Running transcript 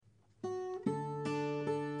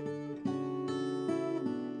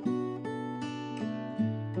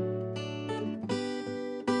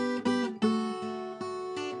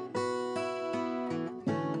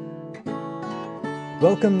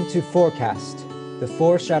Welcome to Forecast, the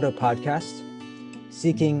Foreshadow podcast,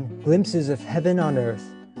 seeking glimpses of heaven on earth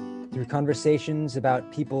through conversations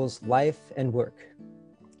about people's life and work.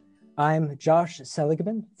 I'm Josh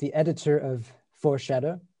Seligman, the editor of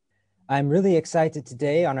Foreshadow. I'm really excited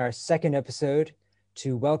today on our second episode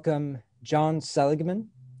to welcome John Seligman,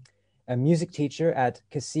 a music teacher at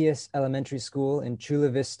Casillas Elementary School in Chula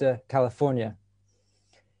Vista, California.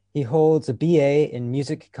 He holds a BA in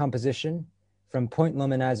music composition from Point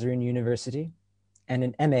Loma Nazarene University and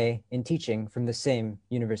an MA in teaching from the same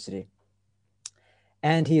university.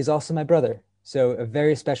 And he is also my brother, so a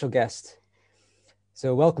very special guest.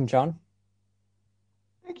 So welcome, John.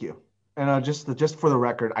 Thank you. And just for the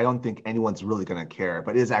record, I don't think anyone's really going to care,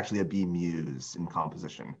 but it is actually a B Muse in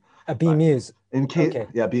composition. A B Muse. In case, okay.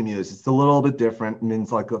 Yeah, B Muse. It's a little bit different. It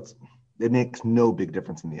means it makes no big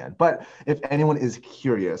difference in the end. But if anyone is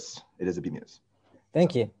curious, it is a B Muse.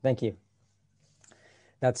 Thank you.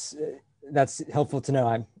 That's helpful to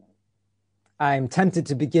know. I'm tempted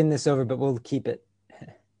to begin this over, but we'll keep it.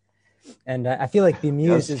 And I feel like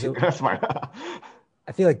bemused that's fine.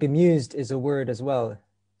 I feel like bemused is a word as well,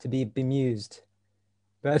 to be bemused.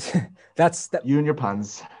 But that's that. You and your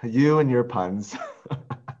puns.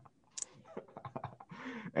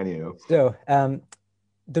 Anywho. So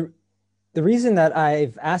the reason that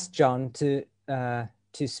I've asked John to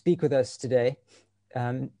speak with us today,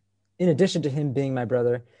 in addition to him being my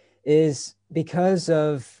brother, is because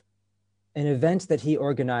of an event that he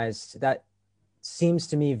organized that seems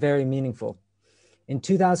to me very meaningful. In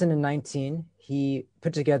 2019, he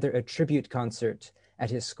put together a tribute concert at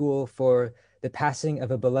his school for the passing of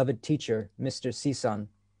a beloved teacher, Mr. Sison.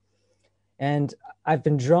 And I've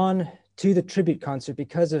been drawn to the tribute concert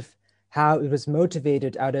because of how it was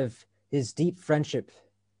motivated out of his deep friendship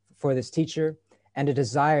for this teacher and a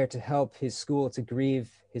desire to help his school to grieve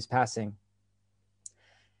his passing.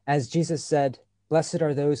 As Jesus said, "Blessed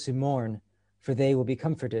are those who mourn, for they will be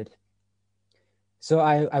comforted." So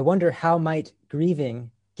I wonder, how might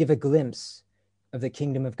grieving give a glimpse of the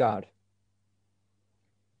kingdom of God?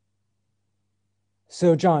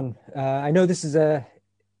 So John, I know this is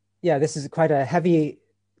quite a heavy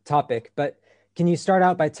topic, but can you start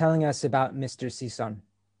out by telling us about Mr. Sison?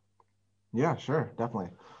 Yeah, sure, definitely.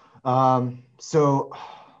 So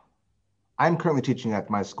I'm currently teaching at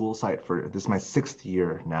my school site this is my 6th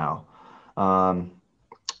year now.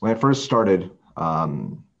 When I first started,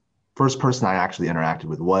 first person I actually interacted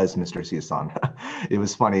with was Mr. Sison. It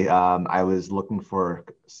was funny. I was looking for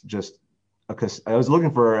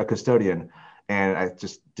a custodian, and I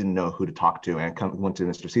just didn't know who to talk to. And I went to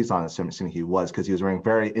Mr. Sison, assuming he was, because he was wearing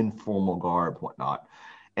very informal garb, whatnot.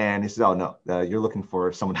 And he said, "Oh no, you're looking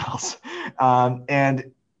for someone else."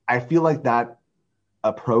 And I feel like that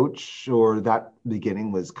approach or that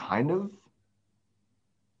beginning was kind of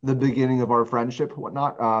the beginning of our friendship,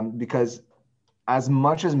 whatnot, because as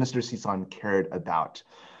much as Mr. Sison cared about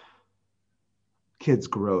kids'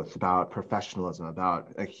 growth, about professionalism,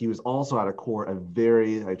 he was also at a core a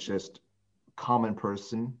very just common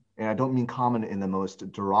person. And I don't mean common in the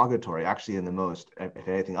most derogatory, actually in the most, if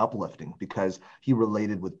anything, uplifting, because he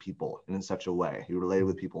related with people in such a way. He related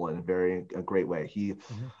with people in a great way.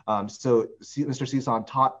 So Mr. Sison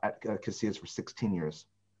taught at Casillas for 16 years.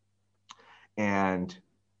 And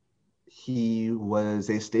he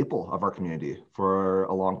was a staple of our community for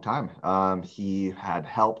a long time. He had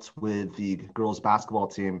helped with the girls' basketball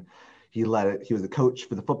team. He was the coach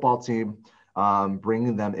for the football team,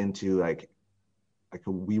 bringing them into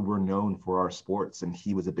we were known for our sports, and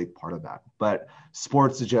he was a big part of that. But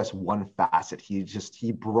sports is just one facet.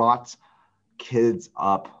 He brought kids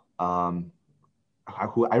up,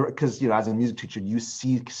 because as a music teacher, you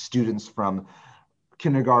see students from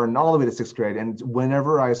kindergarten all the way to 6th grade. And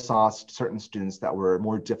whenever I saw certain students that were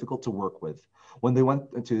more difficult to work with, when they went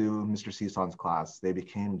into Mr. Sison's class, they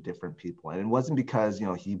became different people. And it wasn't because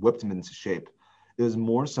he whipped them into shape. It was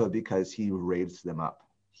more so because he raised them up.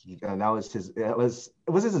 That was it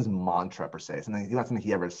wasn't his mantra per se. Not something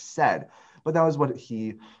he ever said, but that was what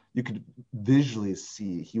you could visually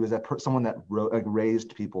see. He was someone that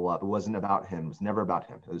raised people up. It wasn't about him. It was never about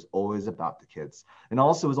him. It was always about the kids, and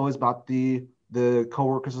also it was always about the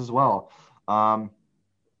coworkers as well.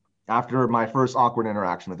 After my first awkward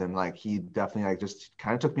interaction with him, he definitely just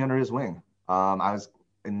kind of took me under his wing.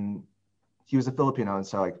 He was a Filipino, and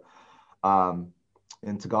so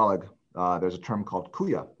in Tagalog, there's a term called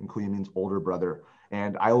kuya, and kuya means older brother.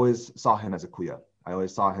 And I always saw him as a kuya. I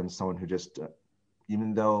always saw him as someone who just,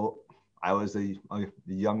 even though I was a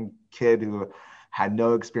young kid who had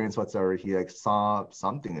no experience whatsoever, he saw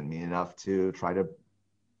something in me enough to try to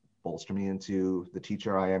bolster me into the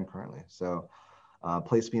teacher I am currently. So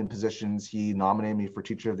placed me in positions. He nominated me for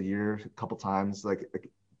Teacher of the Year a couple times. Like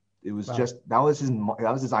it was Wow. just that was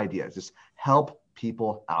his idea. Just help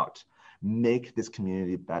people out, make this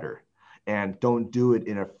community better, and don't do it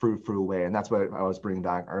in a frou-frou way. And that's what I was bringing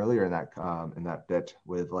back earlier in that bit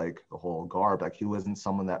with like the whole garb. Like he wasn't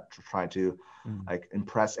someone that tried to Mm. like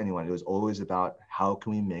impress anyone. It was always about how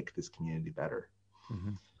can we make this community better.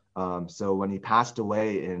 Mhm. So when he passed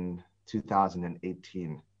away in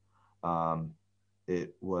 2018, um,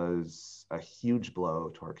 it was a huge blow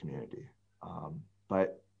to our community.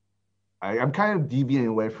 But I'm kind of deviating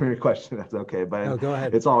away from your question. That's okay, No, but go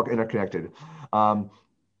ahead. it's all interconnected. Um,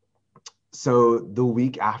 so the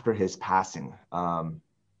week after his passing,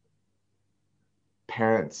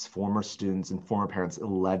 parents, former students, and former parents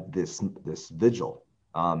led this vigil,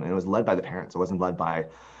 and it was led by the parents. It wasn't led by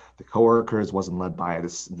the coworkers. Wasn't led by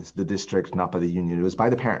the district, not by the union. It was by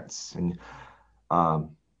the parents, and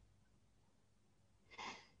um,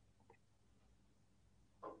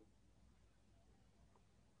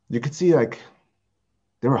 you could see like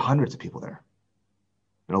there were hundreds of people there.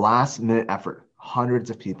 In a last minute effort, hundreds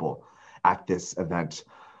of people at this event,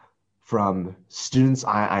 from students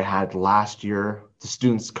I had last year to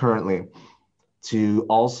students currently, to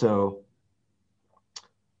also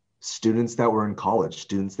students that were in college,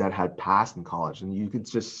 students that had passed in college. And you could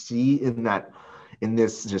just see in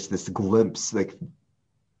this, just this glimpse like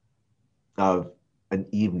of an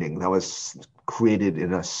evening that was created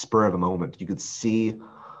in a spur of a moment. You could see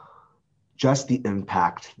just the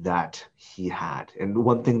impact that he had. And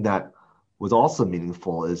one thing that was also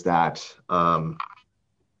meaningful is that Mr.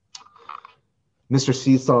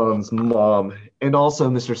 Sison's mom and also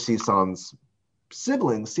Mr. Sison's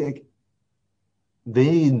siblings, like,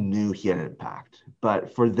 they knew he had an impact,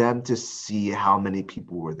 but for them to see how many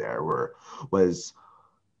people were there was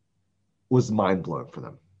was mind blowing for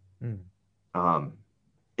them. Mm. Um,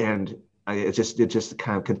 and it just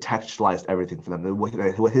kind of contextualized everything for them.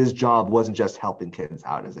 What his job wasn't just helping kids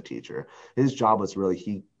out as a teacher. His job was really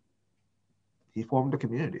he formed a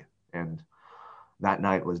community, and that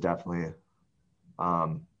night was definitely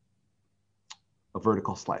um, a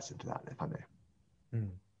vertical slice into that, if I may. Mm.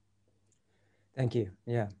 Thank you.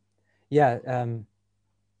 Yeah. Yeah.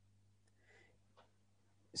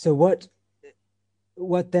 So what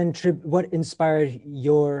then what inspired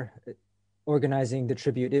your organizing the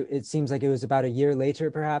tribute? It seems like it was about a year later,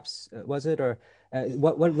 perhaps, was it? Or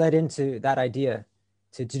what led into that idea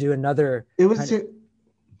to do another It was kind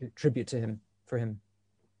of tribute to him for him?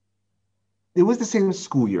 it was the same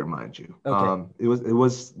school year, mind you.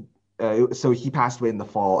 Okay. So he passed away in the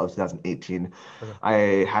fall of 2018. Okay. I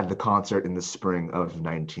had the concert in the spring of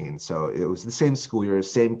 19. So it was the same school year,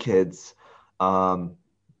 same kids. Um,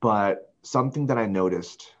 but something that I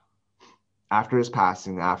noticed after his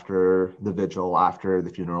passing, after the vigil, after the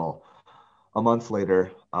funeral, a month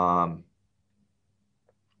later, I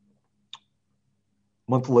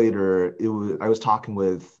was talking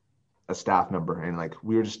with a staff member, and like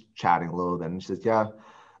we were just chatting a little bit, and she says, "Yeah,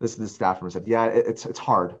 this staff member said, yeah, it's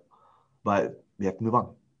hard, but we have to move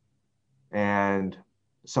on." And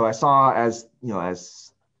so I saw, as you know,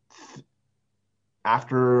 as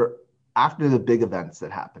after the big events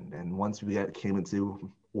that happened, and once came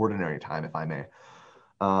into ordinary time, if I may,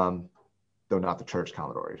 um, though not the church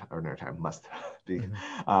calendar ordinary time, must be Hmm.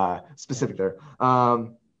 Yeah. specific there.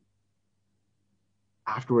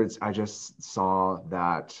 Afterwards, I just saw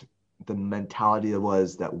that the mentality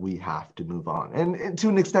was that we have to move on. And to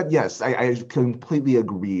an extent, yes, I completely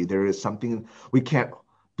agree. There is something we can't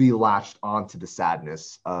be latched onto the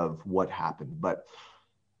sadness of what happened, but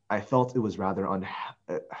I felt it was rather I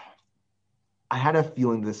had a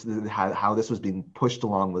feeling how this was being pushed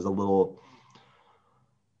along was a little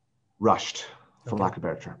rushed, for Okay. lack of a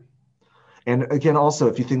better term. And again, also,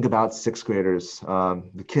 if you think about sixth graders,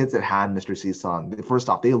 the kids that had Mr. Cison, first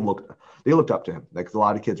off, they looked up to him. Like a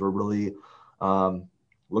lot of kids were really um,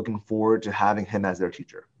 looking forward to having him as their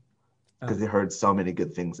teacher because Oh. they heard so many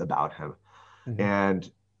good things about him. Hmm.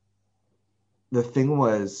 And the thing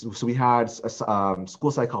was, so we had school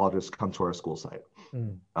psychologists come to our school site,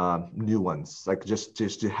 Mm. new ones, like just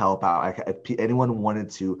to help out. Like if anyone wanted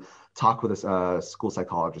to talk with a school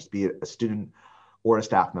psychologist, be it a student or a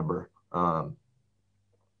staff member.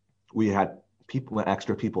 We had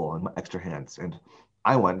extra people and extra hands. And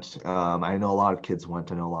I went. I know a lot of kids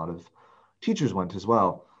went. I know a lot of teachers went as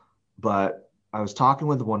well. But I was talking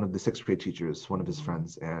with one of the sixth grade teachers, one of his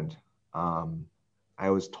friends, and um, I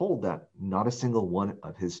was told that not a single one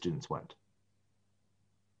of his students went.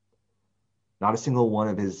 Not a single one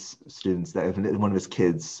of his students, that one of his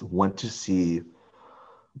kids went to see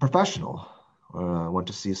a professional, went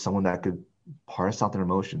to see someone that could parse out their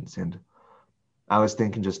emotions. And I was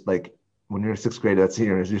thinking just like when you're in sixth grade, that's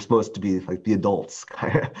you're supposed to be like the adults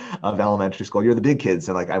of elementary school. You're the big kids.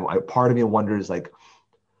 And like part of me wonders like,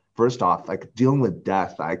 first off, like dealing with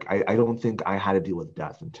death, I don't think I had to deal with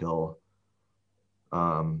death until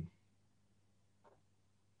um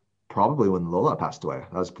probably when Lola passed away.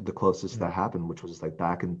 That was the closest that Mm. happened, which was like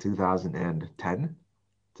back in 2010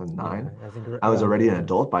 to Yeah, 9. I think I was around already there. an Yeah.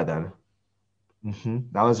 adult by then.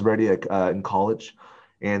 I was already like, in college.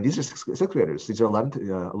 And these are sixth graders. These are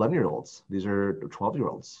 11-year-olds. These are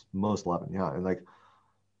 12-year-olds, most 11. Yeah. And like,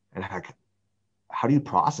 and heck, how do you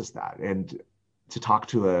process that? And to talk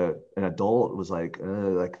to an adult was like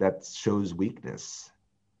that shows weakness.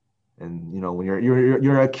 And when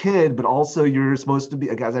you're a kid, but also you're supposed to be,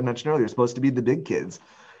 like, as I mentioned earlier, you're supposed to be the big kids,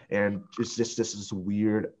 and it's just this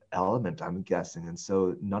weird element, I'm guessing. And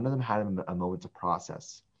so none of them had a moment to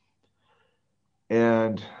process.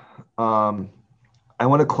 And um, I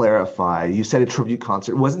want to clarify. You said a tribute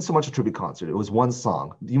concert. It wasn't so much a tribute concert. It was one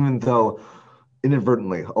song, even though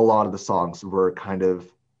inadvertently a lot of the songs were kind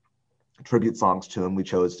of tribute songs to him. We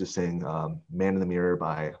chose to sing "Man in the Mirror"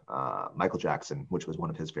 by Michael Jackson, which was one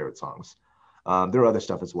of his favorite songs. There are other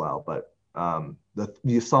stuff as well, but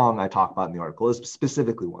the song I talk about in the article is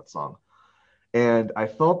specifically one song. And I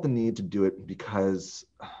felt the need to do it because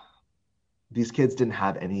these kids didn't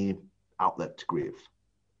have any outlet to grieve.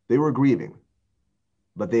 They were grieving,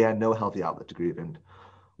 but they had no healthy outlet to grieve. And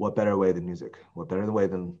what better way than music? What better way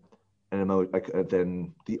than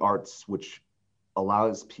than the arts, which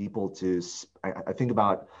allows people to. I think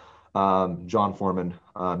about John Foreman,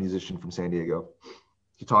 a musician from San Diego.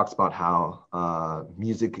 He talks about how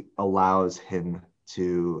music allows him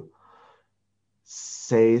to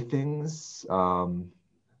say things that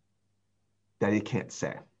he can't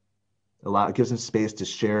say. It gives him space to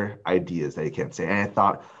share ideas that he can't say. And I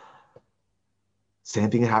thought,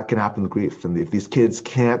 same thing can happen with grief. And if these kids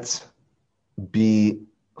can't be,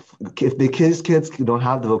 if the kids don't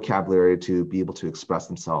have the vocabulary to be able to express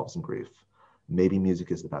themselves in grief, maybe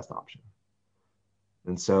music is the best option.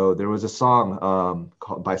 And so there was a song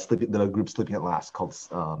called by the group Sleeping at Last called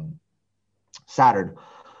Saturn.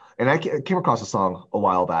 And I came across a song a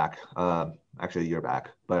while back, actually a year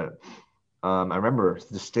back, but I remember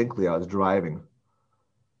distinctly I was driving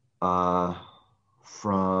uh,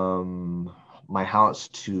 from my house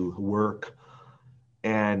to work,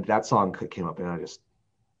 and that song came up, and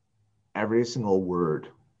every single word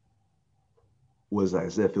was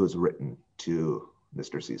as if it was written to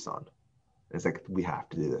Mr. CSUN. It's like, we have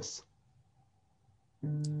to do this.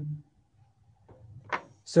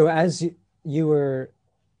 So as you were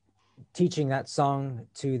teaching that song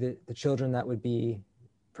to the children that would be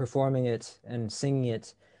performing it and singing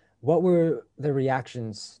it, what were the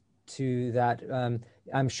reactions to that?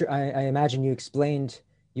 I'm sure, I imagine you explained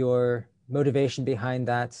your motivation behind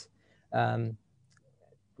that. Um,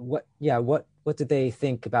 what did they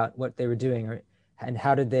think about what they were doing, and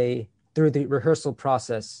how did they, through the rehearsal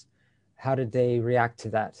process, how did they react to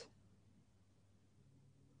that?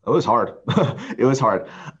 It was hard. It was hard.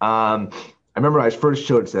 I remember I first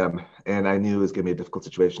showed it to them, and I knew it was going to be a difficult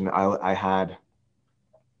situation. I had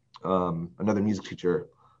another music teacher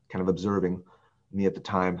kind of observing me at the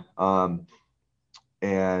time.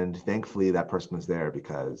 And thankfully that person was there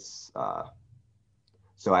because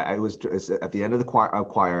so I was at the end of the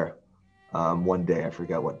choir one day. I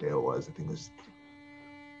forget what day it was. I think it was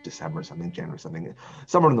December something, January something,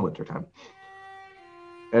 somewhere in the winter time.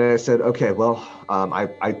 And I said, okay, well,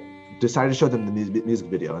 I decided to show them the music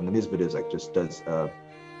video, and the music video is like just does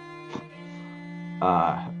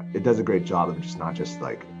it does a great job of just not just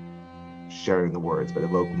like sharing the words, but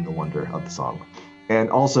evoking the wonder of the song. And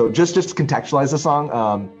also just to contextualize the song,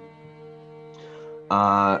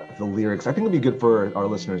 the lyrics, I think it'd be good for our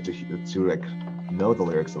listeners to like know the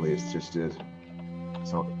lyrics at least, just to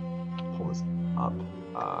so pull this up.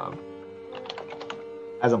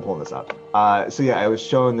 As I'm pulling this up. So yeah, I was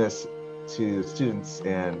showing this to students,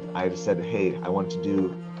 and I just said, hey,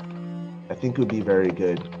 I think it would be very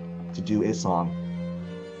good to do a song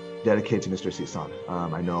dedicated to Mr. CSUN.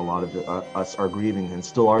 I know a lot of us are grieving and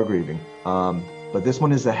still are grieving, but this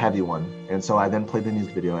one is a heavy one. And so I then played the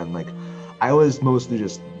music video, and like, I was mostly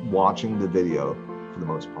just watching the video for the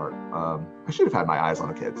most part. I should have had my eyes on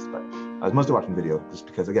the kids, but I was mostly watching the video just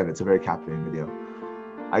because, again, it's a very captivating video.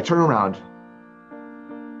 I turn around,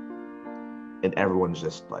 and everyone's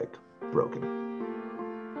just like broken.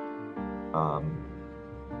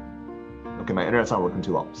 Okay, my internet's not working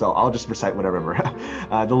too well, so I'll just recite what I remember.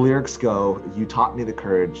 The lyrics go, "You taught me the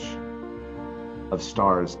courage of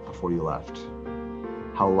stars before you left.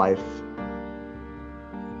 How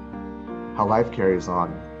how life carries on,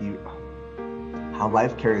 how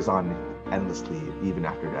life carries on endlessly even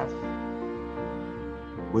after death.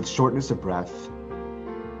 With shortness of breath,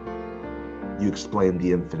 you explain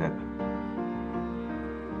the infinite.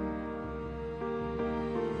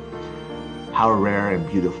 How rare and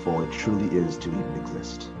beautiful it truly is to even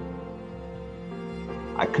exist.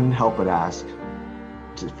 I couldn't help but ask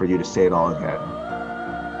for you to say it all again.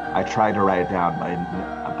 I tried to write it down,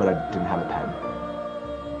 but I didn't have a pen.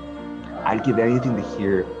 I'd give anything to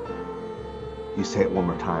hear you say it one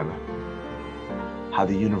more time. How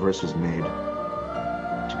the universe was made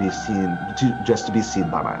to be seen, just to be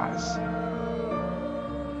seen by my eyes.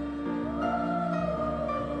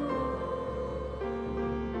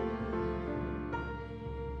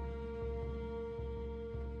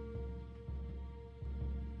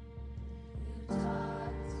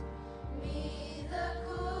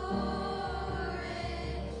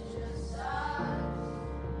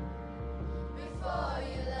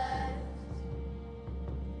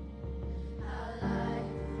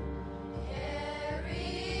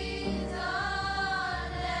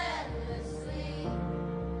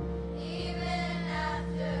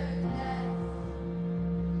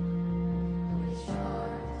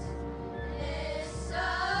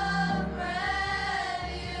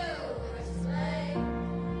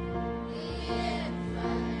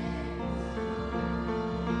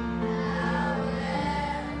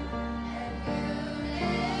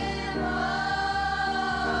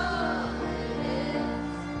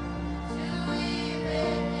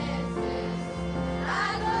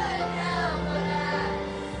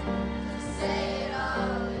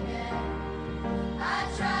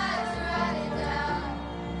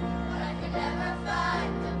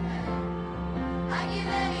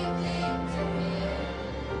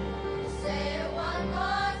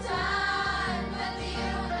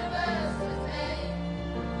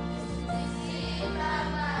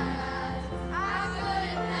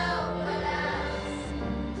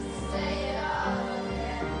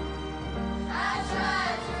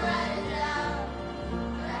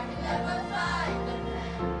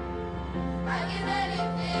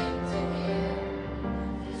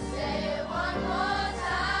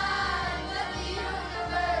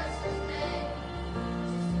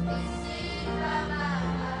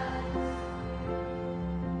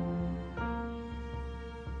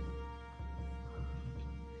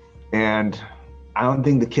 And I don't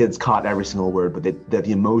think the kids caught every single word, but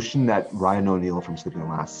the emotion that Ryan O'Neal from Sleeping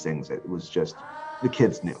Last sings, it was just, the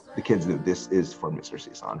kids knew this is for Mr.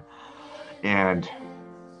 CSUN. And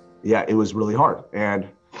yeah, it was really hard. And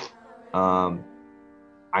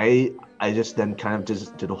I just then kind of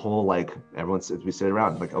just did a whole, like, everyone said, we sit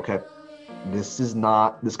around like, okay, this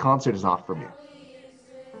concert is not for me.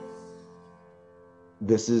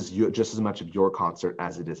 This is just as much of your concert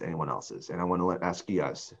as it is anyone else's. And I want to ask you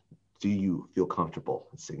guys, do you feel comfortable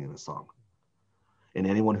singing this song? And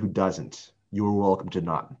anyone who doesn't, you're welcome to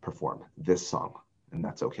not perform this song, and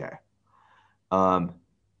that's okay. And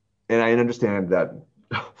I understand that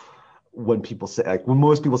when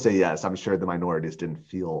most people say yes, I'm sure the minorities didn't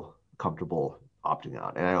feel comfortable opting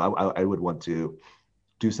out. And I would want to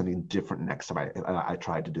do something different next time I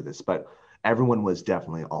tried to do this, but everyone was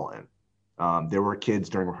definitely all in. There were kids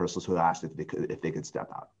during rehearsals who asked if they could step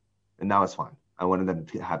out, and that was fine. I wanted them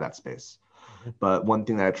to have that space. Mm-hmm. But one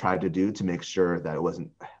thing that I tried to do to make sure that it wasn't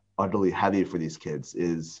utterly heavy for these kids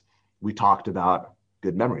is we talked about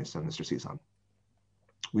good memories of Mr. CSUN.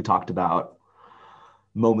 We talked about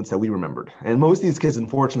moments that we remembered, and most of these kids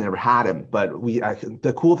unfortunately never had him. But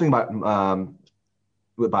the cool thing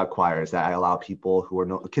about choir is that I allow people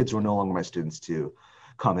kids who are no longer my students to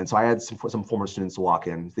come in. So I had some former students walk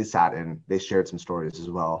in. They sat in. They shared some stories as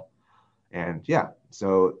well. And yeah,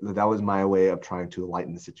 so that was my way of trying to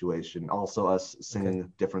lighten the situation. Also, us singing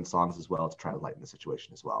different songs as well to try to lighten the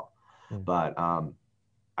situation as well. Mm. But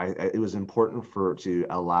it was important to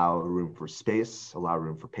allow room for space, allow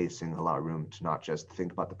room for pacing, allow room to not just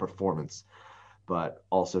think about the performance, but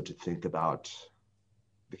also to think about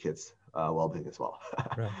the kids' well-being as well.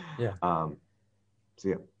 Right. Yeah. So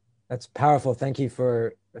yeah. That's powerful. Thank you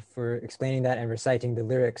for explaining that and reciting the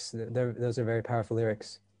lyrics. Those are very powerful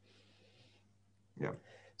lyrics. Yeah.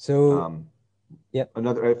 So, yep. One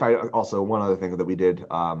other thing that we did,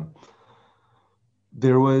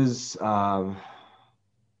 there was,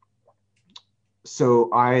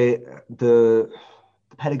 the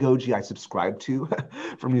pedagogy I subscribe to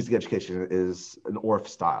for music education is an ORF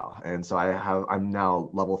style. And so I'm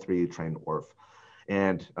now level 3 trained ORF.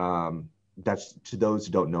 And that's, to those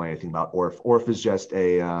who don't know anything about ORF. ORF is just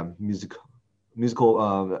a musical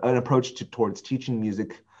an approach towards teaching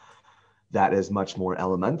music that is much more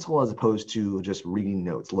elemental as opposed to just reading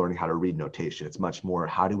notes, learning how to read notation. It's much more,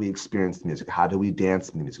 how do we experience the music? How do we dance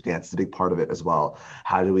the music? Dance is a big part of it as well.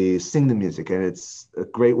 How do we sing the music? And it's a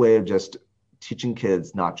great way of just teaching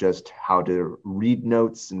kids not just how to read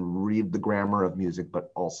notes and read the grammar of music, but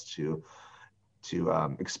also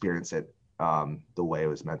to experience it the way it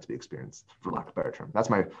was meant to be experienced, for lack of a better term. That's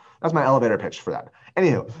my elevator pitch for that.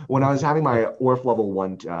 Anywho, when I was having my ORF level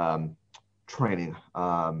 1 training,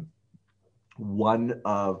 one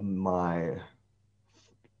of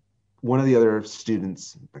the other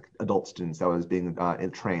students, like adult students that was being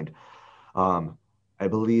trained, I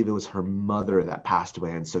believe it was her mother that passed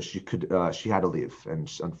away, and so she had to leave,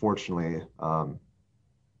 and unfortunately,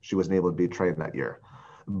 she wasn't able to be trained that year.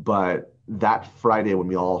 But that Friday, when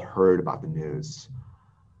we all heard about the news,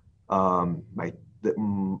 my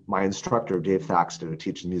instructor, Dave Thaxton, who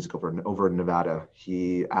teaches music over in Nevada,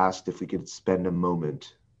 he asked if we could spend a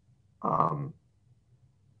moment, kind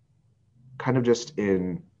of just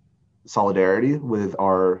in solidarity with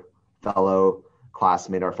our fellow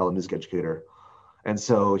classmate, our fellow music educator. And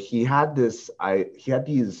so he had these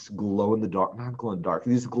glow in the dark, not glow in the dark,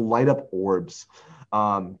 these light up orbs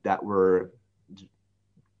that were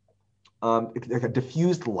like a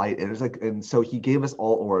diffused light. And it was like, and so he gave us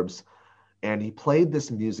all orbs and he played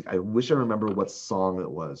this music. I wish I remember what song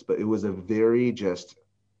it was, but it was a very just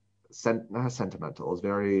not sentimental. It was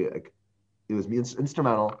very like, it was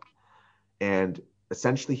instrumental. And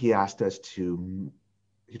essentially he asked us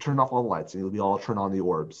he turned off all the lights and we all turned on the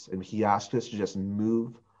orbs. And he asked us to just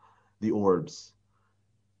move the orbs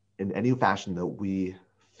in any fashion that we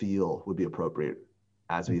feel would be appropriate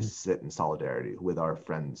as we sit in solidarity with our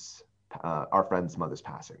friend's mother's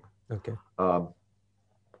passing. Okay.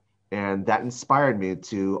 And that inspired me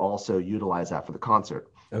to also utilize that for the concert.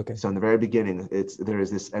 Okay. So in the very beginning, there is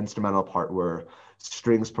this instrumental part where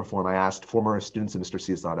strings perform. I asked former students of Mr.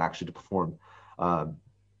 Cison actually to perform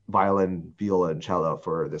violin, viola, and cello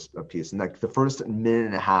for this piece. And like the first minute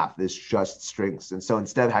and a half is just strings. And so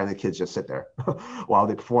instead of having the kids just sit there while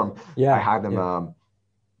they perform, I had them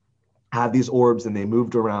have these orbs and they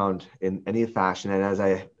moved around in any fashion. And as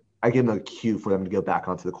I gave them a cue for them to go back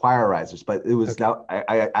onto the choir risers, but it was now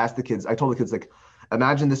I asked the kids, I told the kids, like,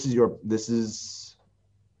 imagine this is your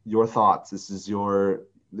thoughts. This is your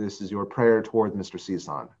prayer towards Mr.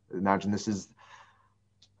 Cison. Imagine this is,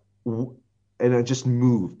 and I just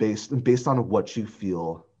move based on what you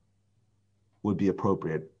feel would be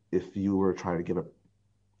appropriate if you were trying to give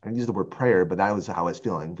I use the word prayer, but that was how I was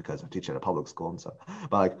feeling because I teach at a public school and stuff.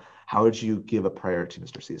 But like, how would you give a prayer to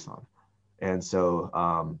Mr. Cison? And so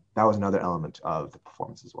that was another element of the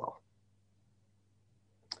performance as well.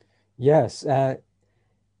 Yes.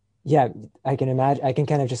 Yeah, I can imagine. I can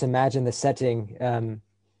kind of just imagine the setting and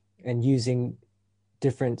using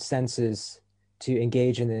different senses to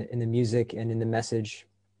engage in the music and in the message.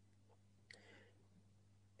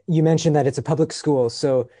 You mentioned that it's a public school,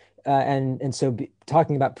 so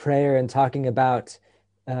talking about prayer and talking about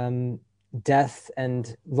death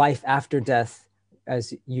and life after death,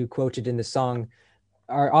 as you quoted in the song,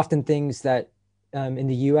 are often things that in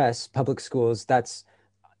the U.S. public schools that's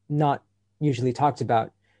not usually talked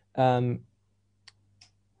about.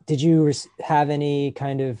 Did you have any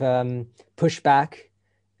kind of pushback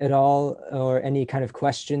at all, or any kind of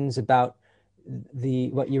questions about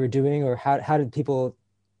what you were doing, or how did people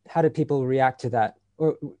react to that?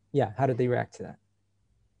 Or how did they react to that?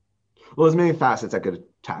 Well, there's many facets I could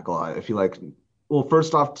tackle. I feel like, well,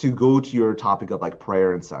 first off, to go to your topic of like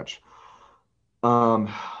prayer and such,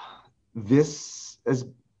 this is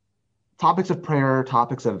topics of prayer,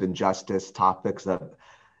 topics of injustice, topics of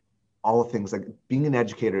all things. Like being an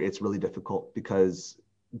educator, it's really difficult because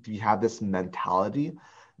you have this mentality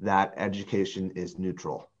that education is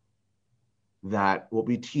neutral, that what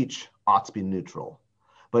we teach ought to be neutral,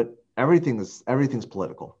 but everything's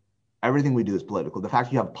political. Everything we do is political. The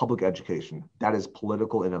fact you have public education, that is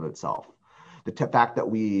political in of itself. The fact that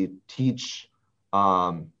we teach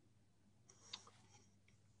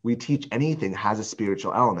anything has a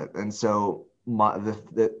spiritual element. And so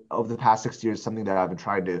over the past 6 years, something that I've been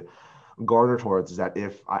trying to garner towards is that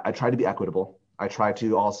if I try to be equitable, I try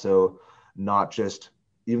to also not just,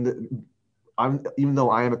 even though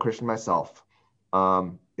I am a Christian myself,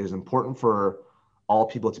 it is important for all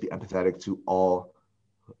people to be empathetic to all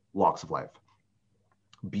walks of life,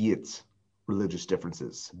 be it religious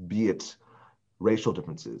differences, be it racial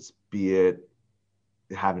differences, be it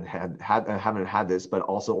haven't had this, but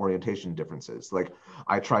also orientation differences. Like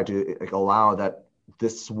I try to allow that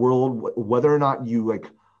this world, whether or not you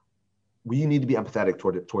we need to be empathetic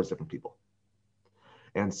towards different people.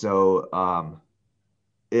 And so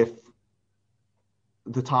if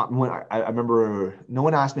the top when I remember no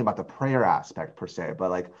one asked me about the prayer aspect per se,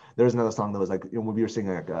 but like there's another song that was like, when we were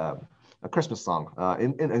singing like a Christmas song.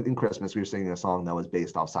 In Christmas, we were singing a song that was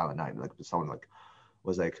based off Silent Night. Like someone like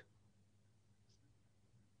was like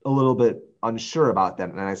a little bit unsure about that,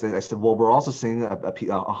 and I said, well, we're also singing a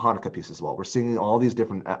Hanukkah piece as well. We're singing all these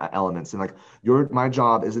different elements, and like my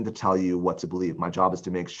job isn't to tell you what to believe. My job is to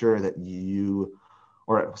make sure that you,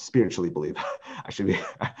 or spiritually believe. I should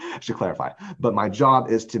clarify. But my job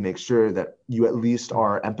is to make sure that you at least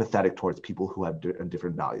are empathetic towards people who have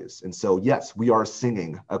different values. And so, yes, we are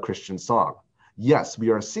singing a Christian song. Yes, we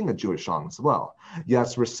are singing a Jewish song as well.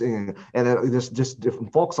 Yes, we're singing, and then there's just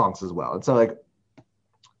different folk songs as well. And so, like,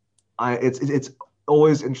 it's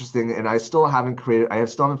always interesting, and I still haven't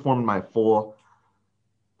formed my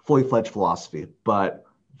fully fledged philosophy, but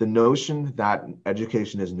the notion that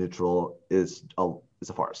education is neutral is a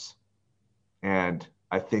farce. And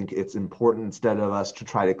I think it's important, instead of us to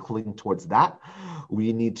try to cling towards that,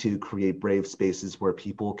 we need to create brave spaces where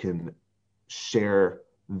people can share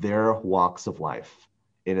their walks of life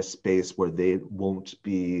in a space where they won't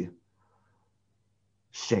be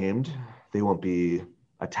shamed, they won't be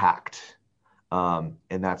attacked. And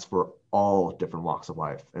that's for all different walks of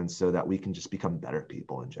life. And so that we can just become better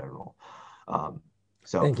people in general.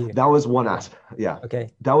 So Thank you. that was one aspect. Yeah. Okay.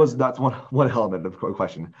 That's one element of the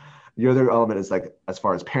question. The other element is like as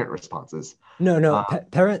far as parent responses. No,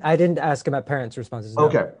 parent. I didn't ask about parents' responses. No,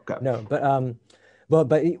 Okay. no.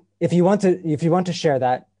 But if you want to share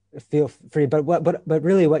that, feel free. But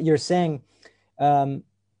really, what you're saying, I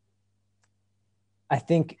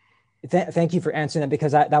think. Thank you for answering that,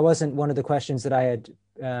 because that wasn't one of the questions that I had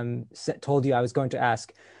told you I was going to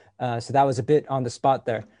ask. So that was a bit on the spot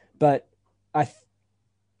there. But I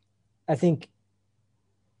think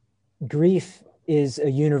grief is a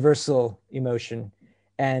universal emotion,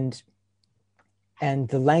 and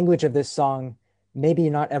the language of this song, maybe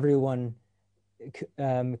not everyone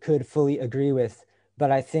could fully agree with, but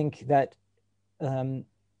I think that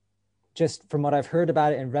just from what I've heard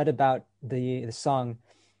about it and read about the song,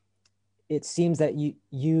 it seems that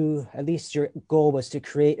you at least your goal was to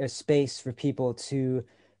create a space for people to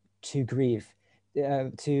grieve,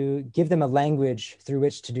 to give them a language through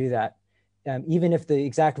which to do that, even if the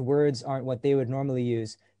exact words aren't what they would normally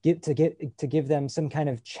use. To give them some kind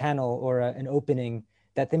of channel or an opening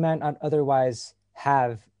that they might not otherwise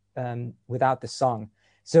have without the song.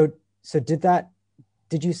 So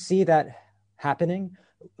did you see that happening?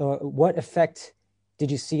 What effect did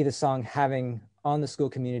you see the song having on the school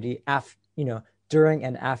community during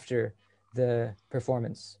and after the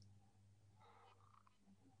performance?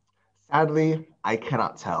 Sadly, I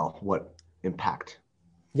cannot tell what impact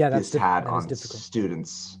this had on difficult.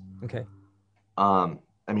 students. Okay. I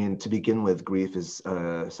mean, to begin with, grief is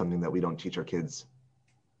something that we don't teach our kids.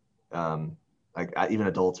 Like even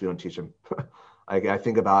adults, we don't teach them. I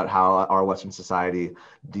think about how our Western society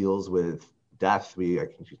deals with death. We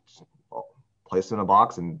place them in a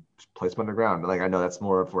box and place them underground. Like I know that's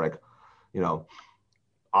more for like,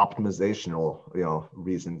 optimizational,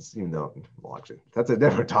 reasons. Even though, well, actually, that's a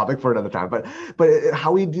different topic for another time. But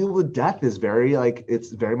how we deal with death is very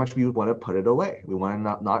it's very much we want to put it away. We want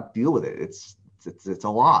to not deal with it. It's a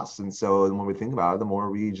loss. And so when we think about it, the more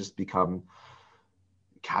we just become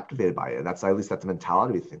captivated by it. At least that's the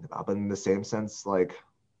mentality we think about. But in the same sense, like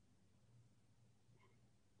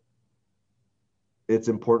it's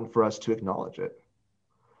important for us to acknowledge it.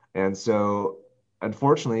 And so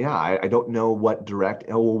unfortunately, yeah, I don't know what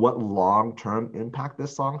long-term impact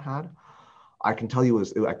this song had. I can tell you a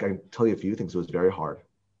few things. It was very hard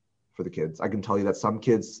for the kids. I can tell you that some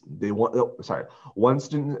kids, one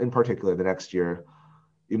student in particular, the next year,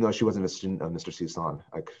 even though she wasn't a student of Mr. Cison,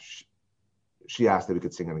 she asked that we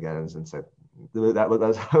could sing it again and said that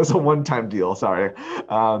was a one-time deal. Sorry.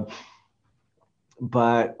 But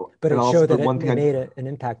it showed that it made an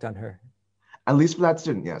impact on her. At least for that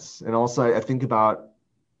student, yes. And also I think about,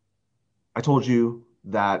 I told you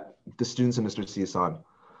that the students in Mr. Cison,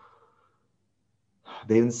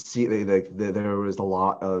 they didn't see, there was a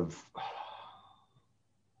lot of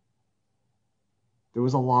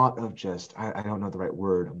just, I don't know the right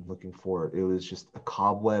word I'm looking for. It was just a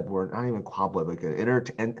cobweb, or not even cobweb, like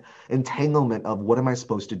an entanglement of what am I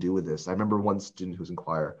supposed to do with this? I remember one student who was in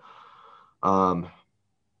choir.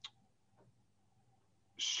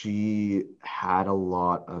 She had a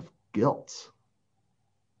lot of guilt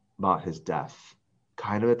about his death,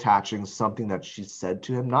 kind of attaching something that she said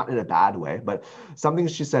to him, not in a bad way, but something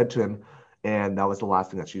she said to him, and that was the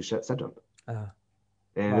last thing that she said to him.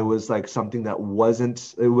 And wow. It was like something that it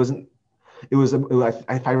wasn't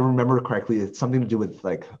if I remember correctly, it's something to do with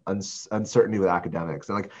like uncertainty with academics,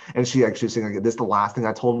 and like, and she actually saying like, this is the last thing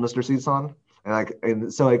I told Mr. Season, and like,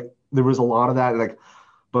 and so like there was a lot of that, like,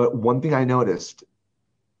 but one thing I do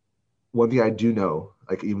know,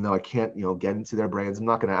 like even though I can't, get into their brains, I'm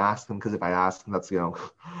not going to ask them because if I ask them, that's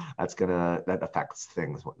that affects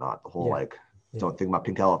things, whatnot. The whole Yeah. like, Yeah. don't think about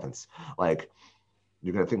pink elephants. Like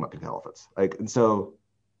you're going to think about pink elephants. Like, and so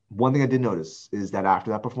one thing I did notice is that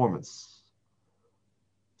after that performance,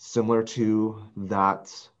 similar to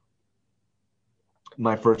that,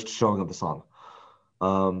 my first showing of the song,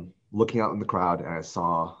 looking out in the crowd, and I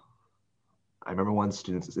remember one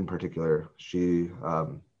student in particular,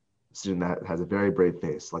 student that has a very brave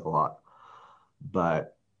face, like a lot,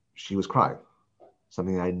 but she was crying,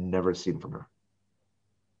 something I'd never seen from her.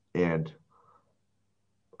 And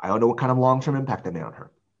I don't know what kind of long-term impact that made on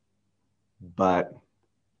her, but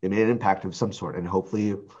it made an impact of some sort. And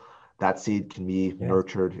hopefully that seed can be Yeah.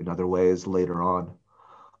 nurtured in other ways later on.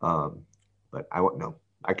 But I won't know.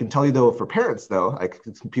 I can tell you though, for parents though, like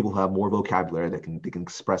people who have more vocabulary that they can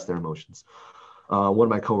express their emotions. One of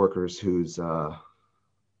my coworkers whose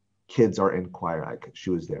kids are in choir, like she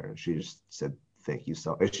was there and she just said thank you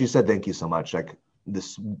so. She said thank you so much. Like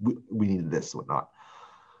this, we needed this, whatnot.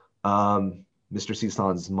 Mr.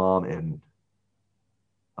 Sison's mom and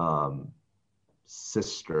um,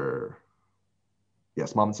 sister,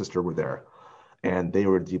 yes, mom and sister were there, and they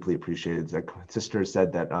were deeply appreciated. Like sister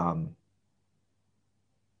said that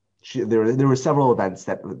there were several events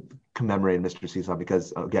that commemorated Mr. Sison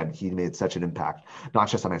because again he made such an impact, not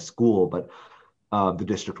just on my school but the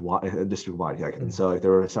district wide. Yeah. And Mm. so like,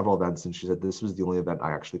 there were several events, and she said this was the only event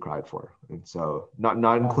I actually cried for. And so not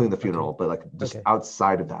Wow. including the Okay. funeral, but like just Okay.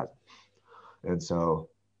 outside of that. And so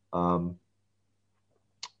um,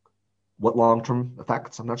 what long-term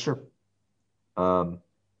effects? I'm not sure. Um,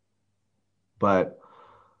 but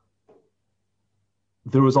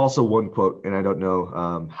there was also one quote, and I don't know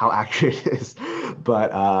how accurate it is,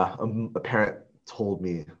 but a parent told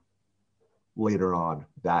me later on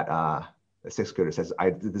that a sixth grader says,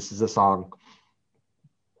 this is a song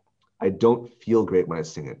I don't feel great when I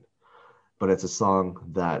sing it, but it's a song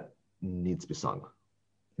that needs to be sung.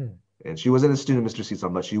 Hmm. And she wasn't a student of Mr.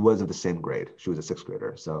 Season, but she was of the same grade. She was a sixth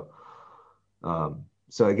grader. So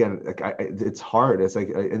again, like it's hard. It's like,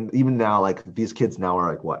 and even now, like these kids now are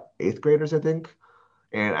like what, eighth graders, I think.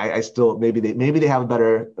 And I still maybe they have a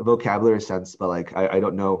better vocabulary sense, but like I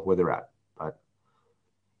don't know where they're at. But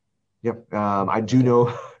yeah, I do Okay.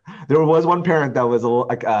 know there was one parent that was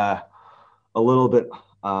a little bit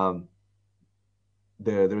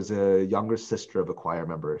there's a younger sister of a choir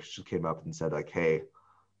member. She came up and said like, "Hey,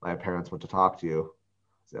 my parents want to talk to you."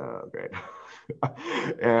 So great.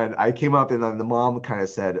 And I came up and then the mom kind of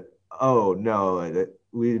said, "Oh no,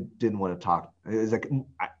 we didn't want to talk." It was like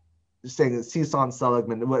saying Seeson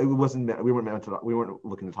Seligman. It wasn't. We weren't meant to. We weren't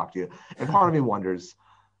looking to talk to you. And part of me wonders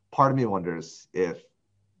if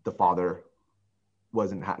the father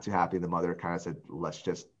wasn't too happy. The mother kind of said, "Let's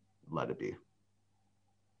just let it be."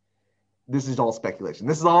 This is all speculation.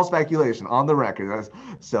 This is all speculation on the record.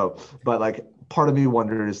 So, but like, part of me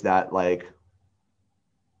wonders that like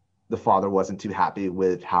the father wasn't too happy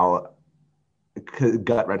with how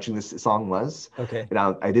gut wrenching this song was. Okay. And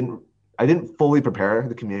I didn't fully prepare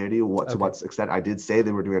the community to Okay. what extent. I did say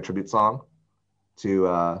they were doing a tribute song to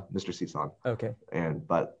Mr. Season, Okay. and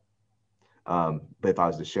but if I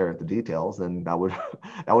was to share the details, then that would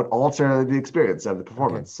that would alter the experience of the Okay.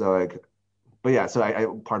 performance. So like, but yeah, so I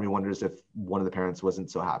part of me wonders if one of the parents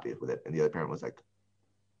wasn't so happy with it, and the other parent was like,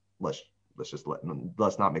 let's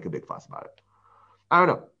let's not make a big fuss about it. I don't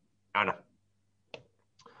know. I don't know.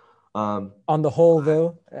 On the whole,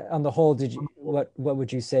 though, on the whole, did you what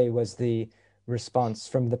would you say was the response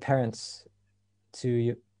from the parents to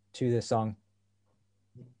you to the song?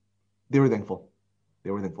 They were thankful.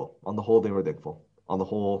 They were thankful. On the whole, they were thankful. On the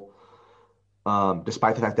whole,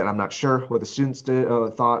 despite the fact that I'm not sure what the students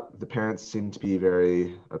thought, the parents seemed to be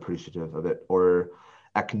very appreciative of it or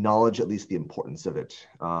acknowledge at least the importance of it,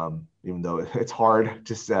 even though it's hard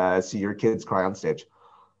to see your kids cry on stage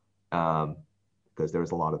um, because there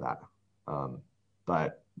was a lot of that. Um,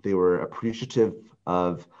 but they were appreciative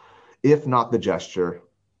of, if not the gesture,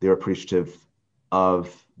 they were appreciative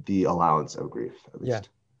of the allowance of grief, at Yeah. least.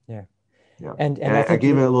 Yeah. Yeah. And And I I think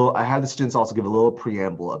gave it you a little, I had the students also give a little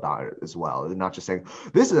preamble about it as well. And not just saying,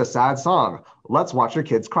 this is a sad song. Let's watch your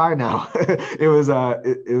kids cry now.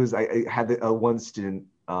 I had one student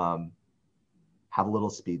have a little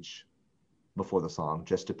speech before the song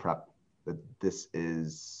just to prep that this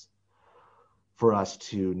is for us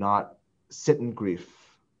to not sit in grief,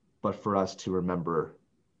 but for us to remember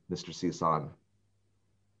Mr. CSUN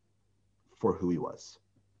for who he was.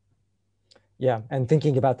 Yeah, and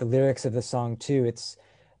thinking about the lyrics of the song too,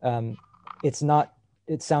 um, it's not.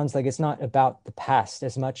 It sounds like it's not about the past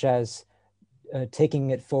as much as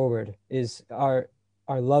taking it forward. Is our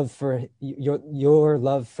love for your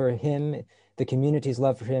love for him, the community's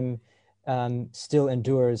love for him, still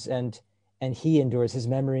endures, and he endures. His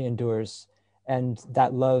memory endures, and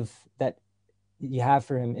that love that you have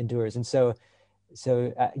for him endures. And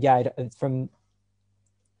yeah, from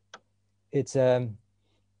it's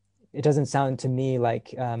it doesn't sound to me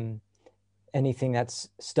like anything that's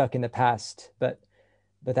stuck in the past, but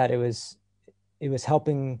that it was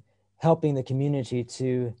helping the community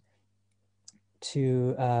to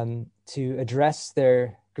address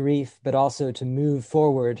their grief, but also to move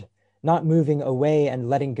forward, not moving away and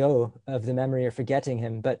letting go of the memory or forgetting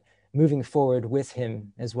him, but moving forward with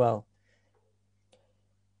him as well.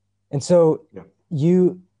 And so Yeah.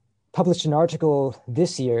 you published an article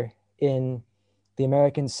this year in the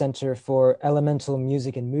American Center for Elemental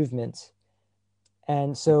Music and Movement.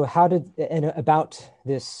 And so about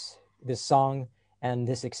this song and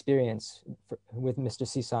this experience with Mr.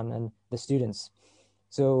 CSUN and the students.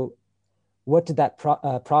 So what did that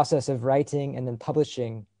process of writing and then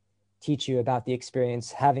publishing teach you about the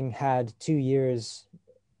experience, having had 2 years,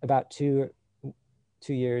 about two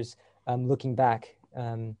years, looking back,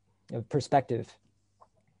 of perspective?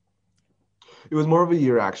 It was more of a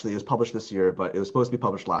year, actually. It was published this year, but it was supposed to be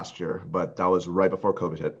published last year, but that was right before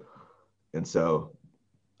COVID hit. And so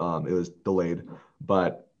it was delayed.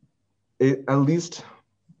 But at least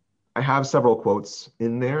I have several quotes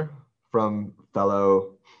in there from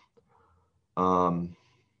fellow um,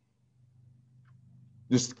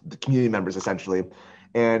 just the community members, essentially.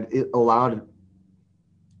 And it allowed a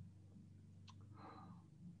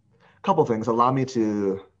couple things, allowed me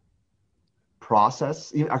to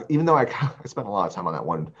process, even though I spent a lot of time on that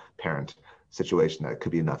one parent situation that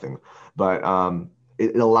could be nothing, but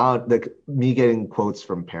it allowed, like, me getting quotes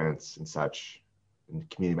from parents and such and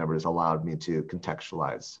community members allowed me to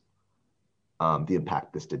contextualize the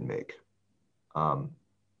impact this did make.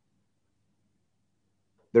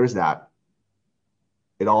 There's that.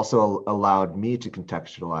 It also allowed me to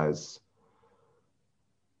contextualize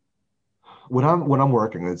when I'm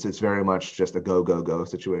working. It's very much just a go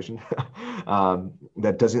situation.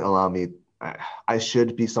 That doesn't allow me. I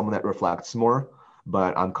should be someone that reflects more,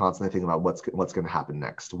 but I'm constantly thinking about what's going to happen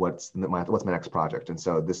next. What's my next project? And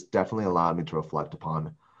so this definitely allowed me to reflect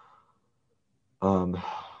upon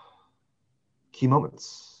key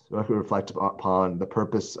moments. I could reflect upon the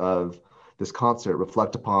purpose of this concert.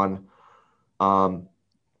 Reflect upon the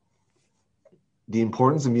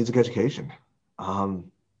importance of music education.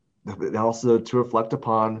 And also to reflect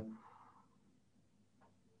upon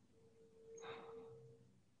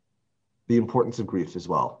the importance of grief as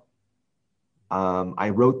well. I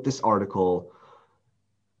wrote this article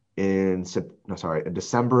in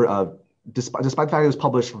December of, despite the fact it was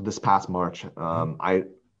published this past March. This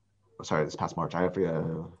past March. I forget.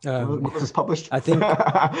 When was this published? I think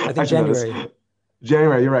January.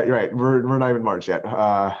 January. You're right. We're not even March yet.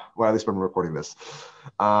 Well, at least when we're recording this.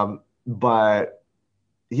 But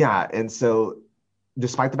yeah, and so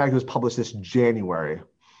despite the fact it was published this January,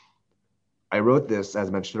 I wrote this, as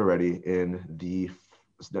mentioned already, in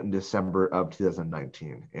December of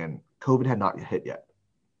 2019, and COVID had not hit yet,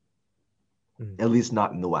 at least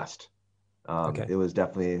not in the West. Okay. It was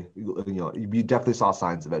definitely, you definitely saw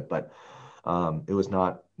signs of it, but it was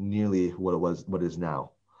not nearly what it is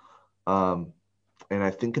now. And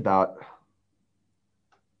I think about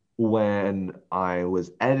when I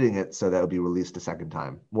was editing it so that it would be released a second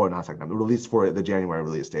time. Well, not a second time, released for the January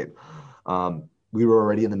release date. We were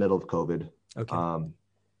already in the middle of COVID. Okay.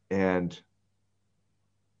 And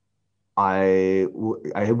I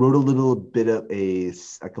wrote a little bit of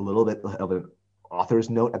an author's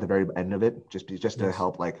note at the very end of it, just to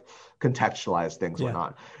help like contextualize things,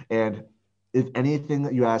 whatnot. And if anything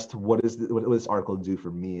that you asked, what does this article do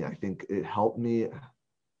for me? I think it helped me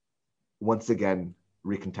once again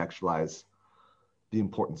recontextualize the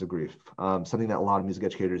importance of grief. Something that a lot of music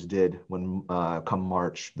educators did when come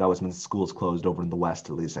March. That was when schools closed over in the West,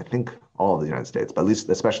 at least. I think all of the United States, but at least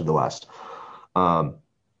especially the West.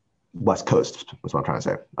 West Coast is what I'm trying to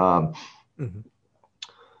say.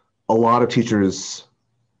 A lot of teachers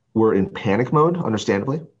were in panic mode,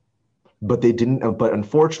 understandably, but they didn't. But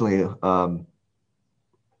unfortunately, on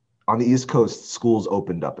the East Coast, schools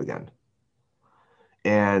opened up again,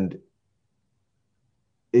 and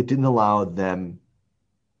it didn't allow them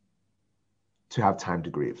to have time to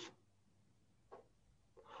grieve.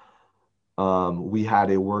 We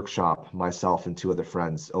had a workshop, myself and two other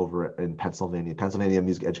friends over in Pennsylvania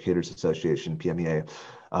Music Educators Association, PMEA.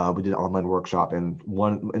 We did an online workshop, and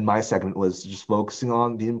one in my segment was just focusing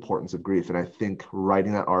on the importance of grief. And I think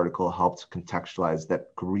writing that article helped contextualize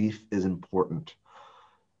that grief is important.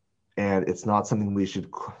 And it's not something we should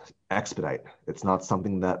expedite. It's not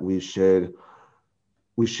something that we shouldn't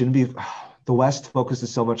be. The West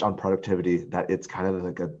focuses so much on productivity that it's kind of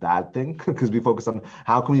like a bad thing because we focus on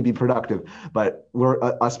how can we be productive, but we're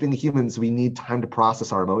us being humans, we need time to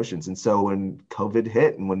process our emotions. And so when COVID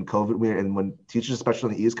hit, and when teachers, especially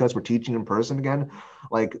on the East Coast, were teaching in person again,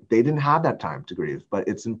 like they didn't have that time to grieve. But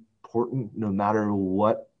it's important, no matter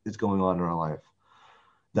what is going on in our life,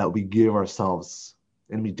 that we give ourselves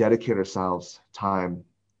and we dedicate ourselves time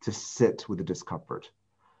to sit with the discomfort,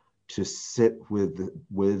 to sit with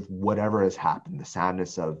whatever has happened, the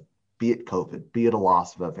sadness of, be it COVID, be it a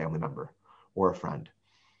loss of a family member or a friend,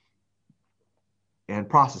 and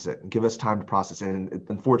process it and give us time to process it. And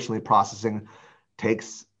unfortunately, processing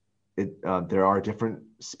takes it. There are different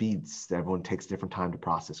speeds. Everyone takes different time to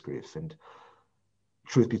process grief. And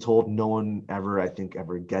truth be told, no one ever, I think,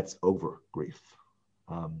 ever gets over grief.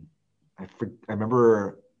 I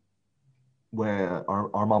remember when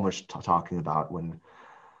our mom was talking about when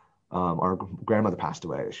our grandmother passed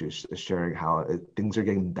away. She was sharing how things are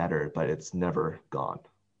getting better, but it's never gone.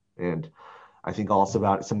 And I think also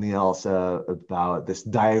about something else about this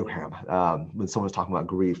diagram. When someone's talking about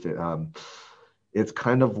grief, it's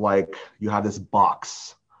kind of like you have this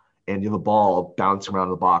box and you have a ball bouncing around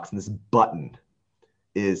the box, and this button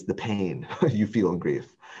is the pain you feel in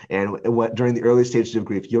grief. And during the early stages of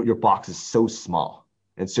grief, your box is so small.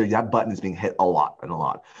 And so that button is being hit a lot and a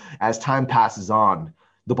lot. As time passes on,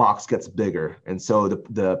 the box gets bigger. And so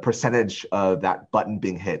the percentage of that button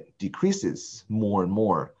being hit decreases more and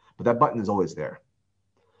more, but that button is always there.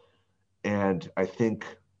 And I think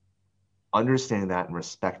understanding that and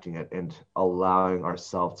respecting it and allowing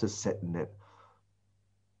ourselves to sit in it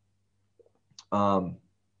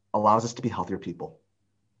allows us to be healthier people.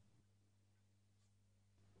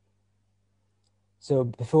 So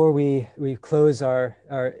before we close our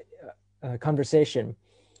conversation,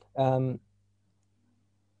 are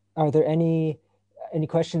there any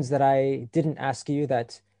questions that I didn't ask you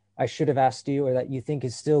that I should have asked you, or that you think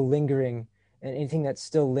is still lingering, and anything that's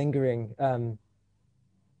still lingering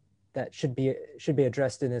that should be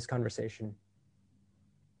addressed in this conversation?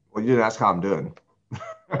 Well, you didn't ask how I'm doing.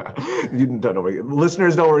 You don't know.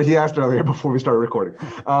 Listeners know where he asked earlier before we started recording.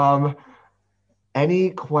 Any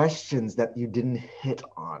questions that you didn't hit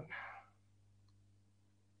on?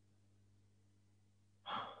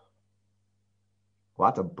 Well,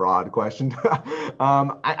 that's a broad question.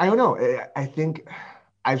 I don't know. I think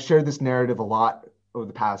I've shared this narrative a lot over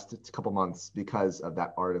the past couple months because of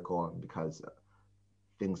that article and because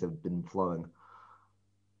things have been flowing.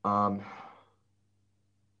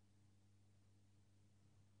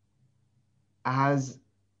 As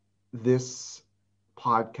this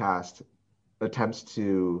podcast attempts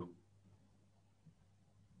to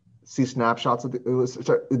see snapshots of can you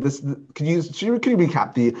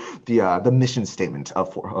recap the mission statement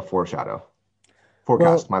of Foreshadow?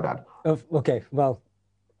 Forecast, my bad. Okay, well,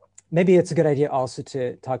 maybe it's a good idea also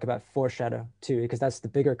to talk about Foreshadow too, because that's the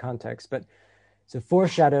bigger context. But so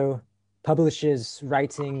Foreshadow publishes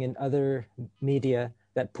writing and other media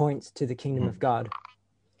that points to the kingdom of God.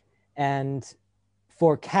 And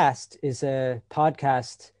Forecast is a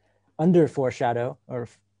podcast under Foreshadow, or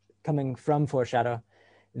coming from Foreshadow,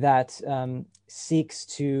 that seeks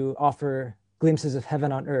to offer glimpses of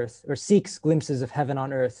heaven on earth, or seeks glimpses of heaven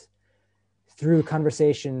on earth through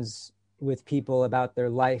conversations with people about their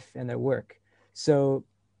life and their work. So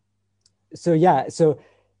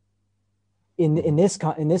in this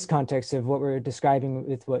context of what we're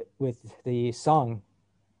describing with the song,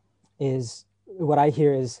 is what I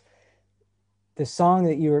hear is the song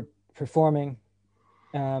that you're performing.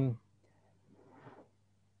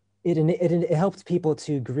 It helped people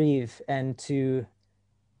to grieve and to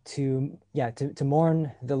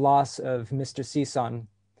mourn the loss of Mr. Sison,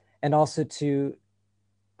 and also to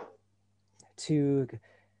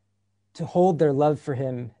hold their love for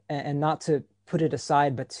him, and not to put it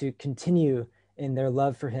aside, but to continue in their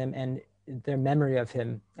love for him and their memory of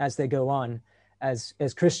him as they go on. As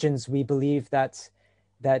Christians, we believe that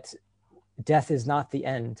death is not the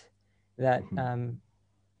end, that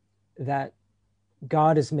that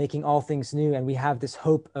God is making all things new, and we have this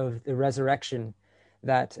hope of the resurrection,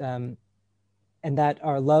 that and that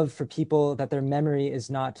our love for people, that their memory is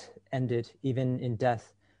not ended even in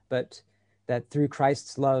death, but that through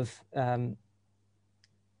Christ's love,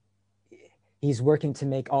 he's working to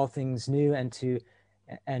make all things new,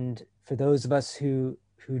 and for those of us who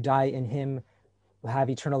die in him will have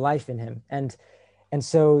eternal life in him. And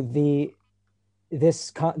so this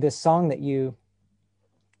song that you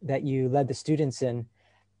led the students in,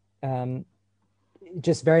 um,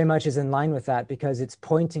 just very much is in line with that, because it's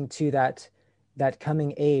pointing to that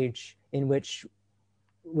coming age in which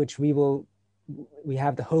we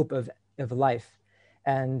have the hope of life.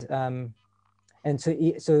 And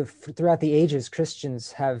so throughout the ages,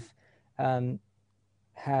 Christians um,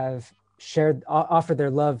 have offered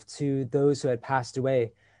their love to those who had passed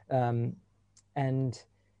away, and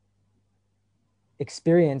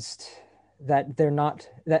experienced that they're not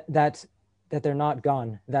they're not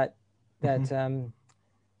gone.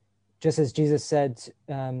 Just as Jesus said,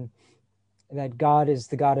 that God is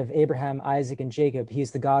the God of Abraham, Isaac, and Jacob. He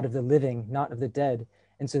is the God of the living, not of the dead.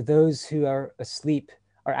 And so those who are asleep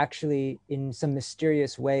are actually, in some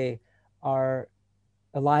mysterious way, are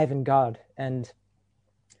alive in God. And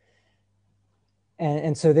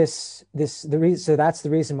so so that's the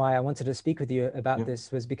reason why I wanted to speak with you about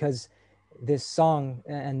this, was because this song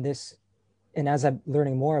and as I'm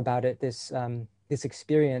learning more about it, this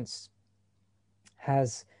experience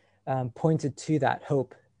has pointed to that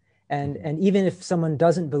hope. And even if someone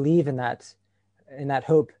doesn't believe in that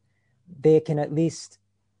hope, they can at least,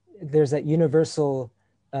 there's that universal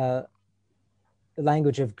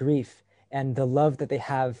language of grief and the love that they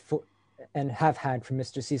have for and have had from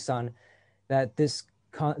Mr. Sison, that this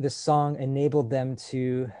song enabled them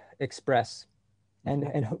to express.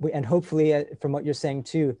 And hopefully, from what you're saying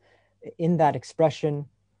too, in that expression,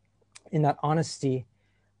 in that honesty,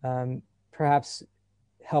 perhaps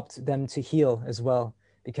helped them to heal as well,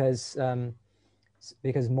 because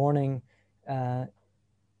mourning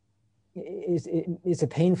is a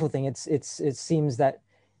painful thing. It seems that,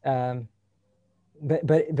 but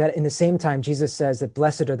in the same time, Jesus says that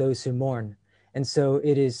blessed are those who mourn, and so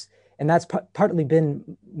it is. And that's partly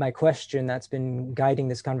been my question that's been guiding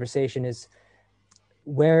this conversation, is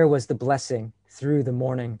where was the blessing through the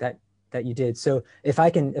mourning that you did? So if I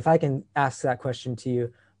can ask that question to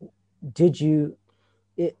you,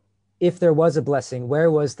 if there was a blessing, where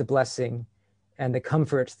was the blessing and the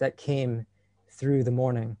comfort that came through the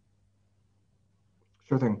mourning?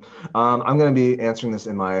 Sure thing. I'm going to be answering this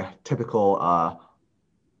in my typical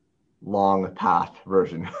long path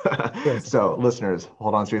version. Yes. So listeners,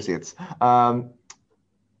 hold on to your seats. I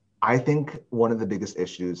think one of the biggest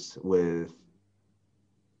issues with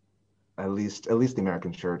at least the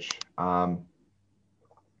American church,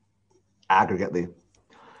 aggregately,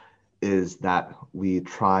 is that we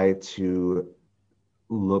try to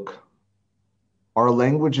our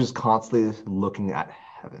language is constantly looking at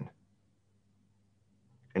heaven.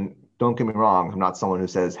 And don't get me wrong, I'm not someone who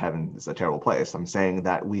says heaven is a terrible place. I'm saying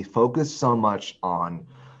that we focus so much on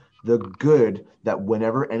the good that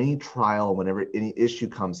whenever any trial, whenever any issue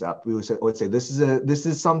comes up, we would say this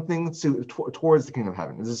is something towards the kingdom of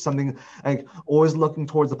heaven. This is something like always looking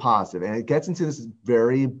towards the positive. And it gets into this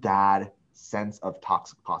very bad sense of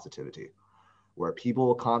toxic positivity, where people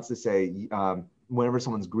will constantly say, whenever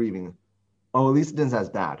someone's grieving, oh, at least it isn't as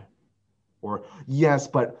bad. Or yes,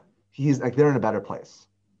 but they're in a better place.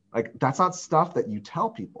 Like, that's not stuff that you tell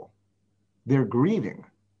people. They're grieving.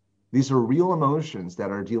 These are real emotions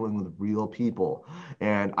that are dealing with real people.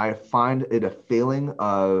 And I find it a failing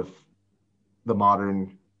of the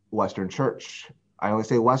modern Western church. I only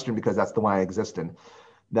say Western because that's the one I exist in,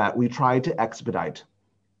 that we try to expedite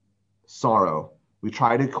sorrow. We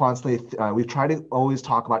try to always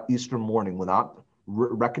talk about Easter morning without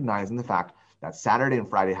recognizing the fact that Saturday and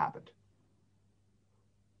Friday happened.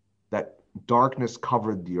 That darkness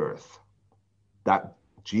covered the earth, that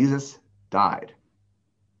Jesus died.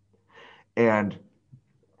 And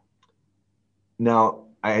now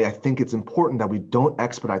I think it's important that we don't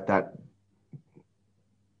expedite the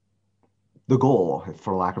goal,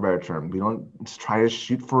 for lack of a better term. We don't try to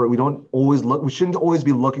shoot for it. We shouldn't always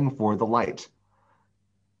be looking for the light.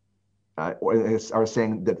 Or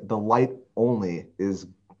saying that the light only is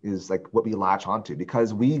like what we latch onto,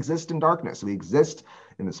 because we exist in darkness. We exist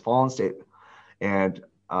in this fallen state. And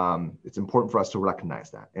it's important for us to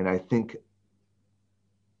recognize that. And I think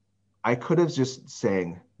I could have just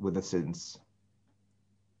sang with the students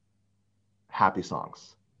happy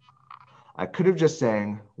songs. I could have just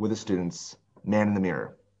sang with the students Man in the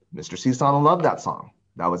Mirror. Mr. Sison loved that song.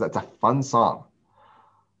 That's a fun song.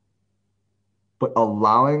 But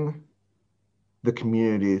allowing the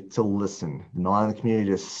community to listen, allowing the community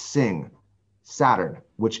to sing Saturn,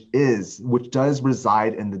 which does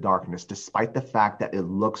reside in the darkness, despite the fact that it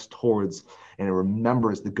looks towards and it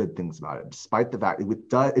remembers the good things about it, despite the fact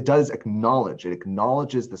it does acknowledge, it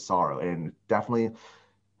acknowledges the sorrow, and definitely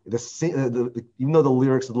even though the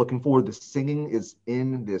lyrics are looking forward, the singing is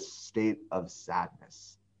in this state of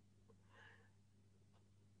sadness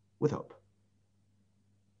with hope.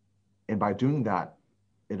 And by doing that,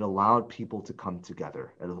 it allowed people to come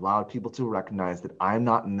together. It allowed people to recognize that I'm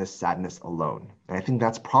not in this sadness alone. And I think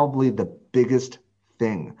that's probably the biggest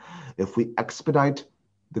thing. If we expedite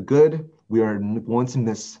the good, we are going to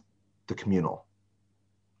miss the communal.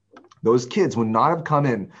 Those kids would not have come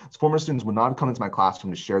in, former students would not have come into my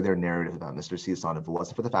classroom to share their narrative about Mr. CSUN if it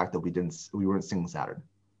wasn't for the fact that we weren't singing Saturn.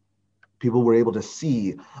 People were able to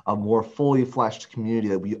see a more fully fleshed community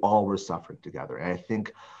that we all were suffering together. And I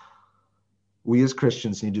think we as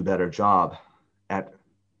Christians need to do a better job at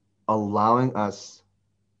allowing us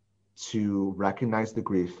to recognize the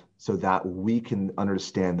grief so that we can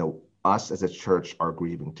understand that us as a church are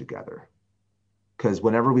grieving together. Because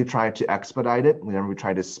whenever we try to expedite it, whenever we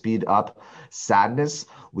try to speed up sadness,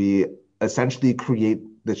 we essentially create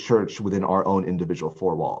the church within our own individual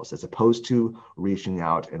four walls, as opposed to reaching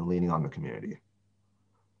out and leaning on the community.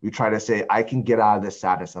 We try to say, I can get out of this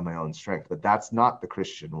sadness on my own strength, but that's not the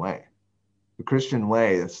Christian way. The Christian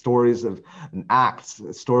way, the stories of Acts,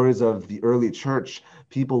 the stories of the early church,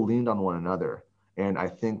 people leaned on one another. And I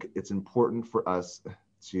think it's important for us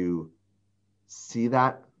to see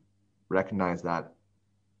that, recognize that,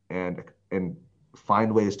 and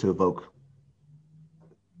find ways to evoke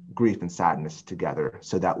grief and sadness together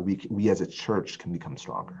so that we as a church can become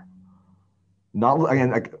stronger. Not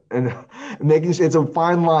again, like, and making sure it's a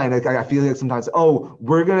fine line. Like, I feel like sometimes, oh,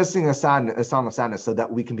 we're gonna sing a song of sadness so that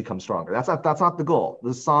we can become stronger. That's not the goal.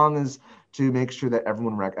 The song is to make sure that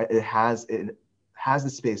everyone it has the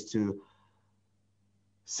space to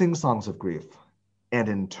sing songs of grief, and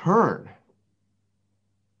in turn,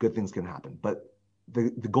 good things can happen. But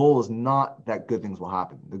the goal is not that good things will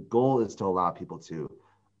happen. The goal is to allow people to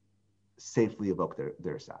safely evoke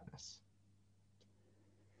their sadness.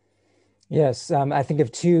 Yes, I think of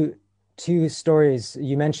two stories.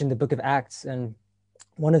 You mentioned the book of Acts, and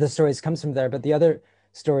one of the stories comes from there, but the other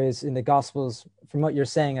stories in the Gospels, from what you're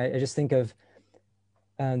saying, I just think of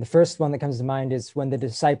the first one that comes to mind is when the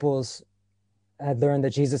disciples had learned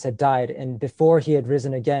that Jesus had died, and before he had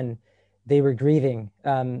risen again, they were grieving.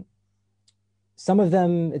 Some of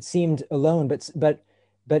them, it seemed, alone, but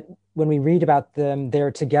when we read about them, they're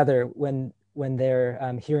together when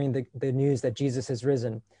they're hearing the news that Jesus has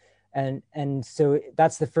risen. And so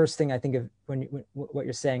that's the first thing I think of when what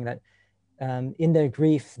you're saying, that in their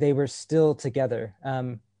grief they were still together.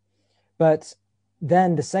 But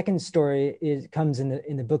then the second story comes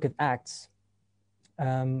in the book of Acts.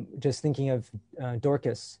 Just thinking of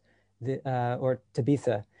Dorcas, or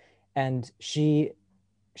Tabitha, and she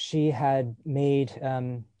had made.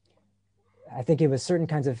 I think it was certain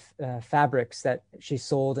kinds of fabrics that she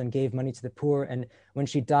sold and gave money to the poor. And when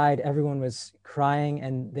she died, everyone was crying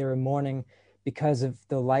and they were mourning because of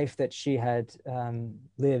the life that she had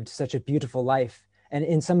lived, such a beautiful life. And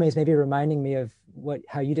in some ways, maybe reminding me of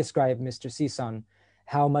how you describe Mr. CSUN,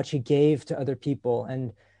 how much he gave to other people.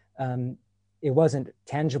 And it wasn't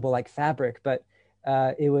tangible like fabric, but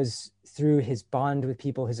it was through his bond with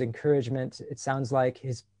people, his encouragement, it sounds like,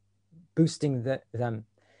 his boosting them.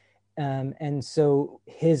 And so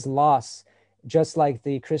his loss, just like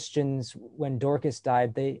the Christians when Dorcas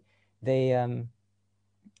died, they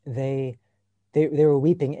were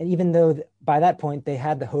weeping, and even though by that point they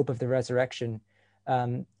had the hope of the resurrection,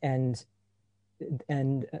 and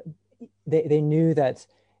they knew that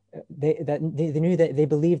they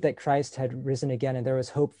believed that Christ had risen again, and there was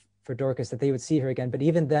hope for Dorcas that they would see her again. But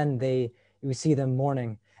even then, we see them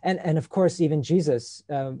mourning, and of course even Jesus,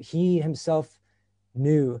 he himself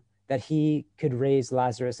knew that he could raise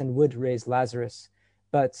Lazarus and would raise Lazarus,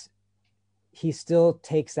 but he still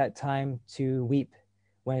takes that time to weep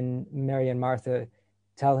when Mary and Martha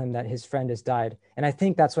tell him that his friend has died. And I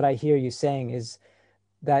think that's what I hear you saying, is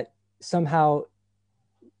that somehow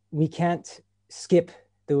we can't skip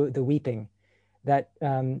the weeping, that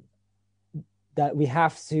that we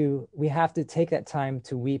have to take that time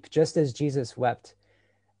to weep just as Jesus wept,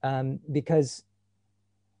 because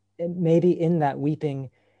maybe in that weeping,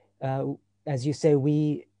 as you say,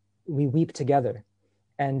 we weep together,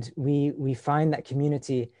 and we find that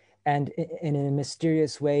community, and in a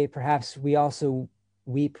mysterious way, perhaps we also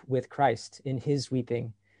weep with Christ in his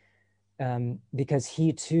weeping, because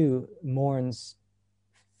he too mourns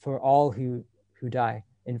for all who die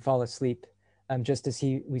and fall asleep. just as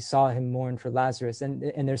we saw him mourn for Lazarus.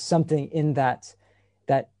 And there's something in that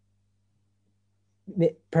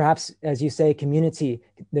perhaps, as you say, community,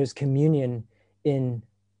 there's communion in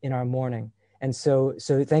our mourning. And so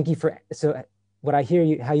thank you for, so what I hear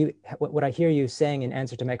you saying in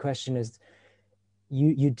answer to my question is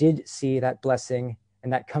you did see that blessing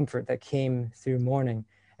and that comfort that came through mourning.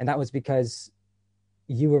 And that was because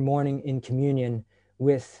you were mourning in communion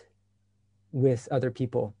with other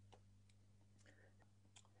people.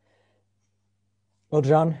 Well,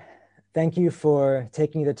 John, thank you for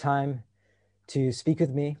taking the time to speak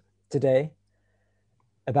with me today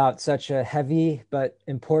about such a heavy but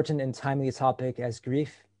important and timely topic as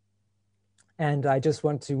grief. And I just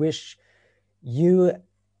want to wish you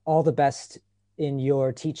all the best in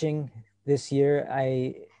your teaching this year.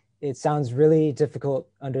 It sounds really difficult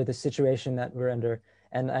under the situation that we're under,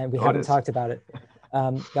 and we haven't talked about it.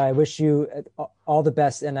 But I wish you all the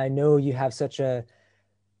best, and I know you have such a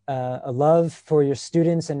love for your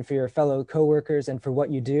students and for your fellow coworkers and for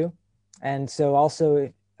what you do. And so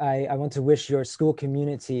also, I want to wish your school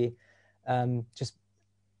community just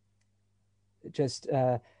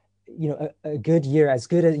a good year, as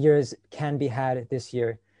good a year as can be had this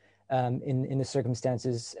year in the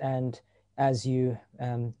circumstances. And as you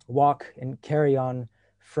walk and carry on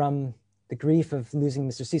from the grief of losing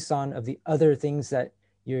Mr. Sison, of the other things that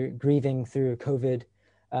you're grieving through COVID,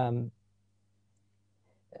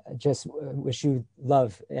 just wish you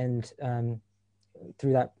love and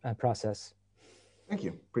through that process. Thank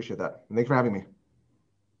you. Appreciate that. And thanks for having me.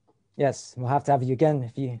 Yes, we'll have to have you again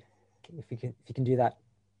if you can do that.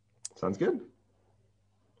 Sounds good.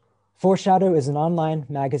 Foreshadow is an online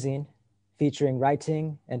magazine featuring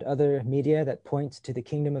writing and other media that point to the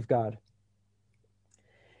kingdom of God.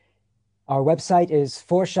 Our website is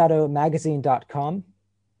foreshadowmagazine.com.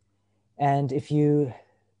 And if you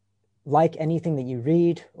like anything that you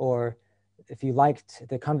read, or if you liked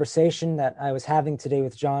the conversation that I was having today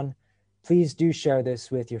with John, please do share this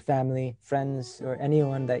with your family, friends, or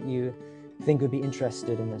anyone that you think would be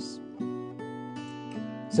interested in this.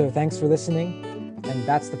 So thanks for listening, and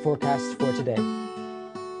that's the forecast for today.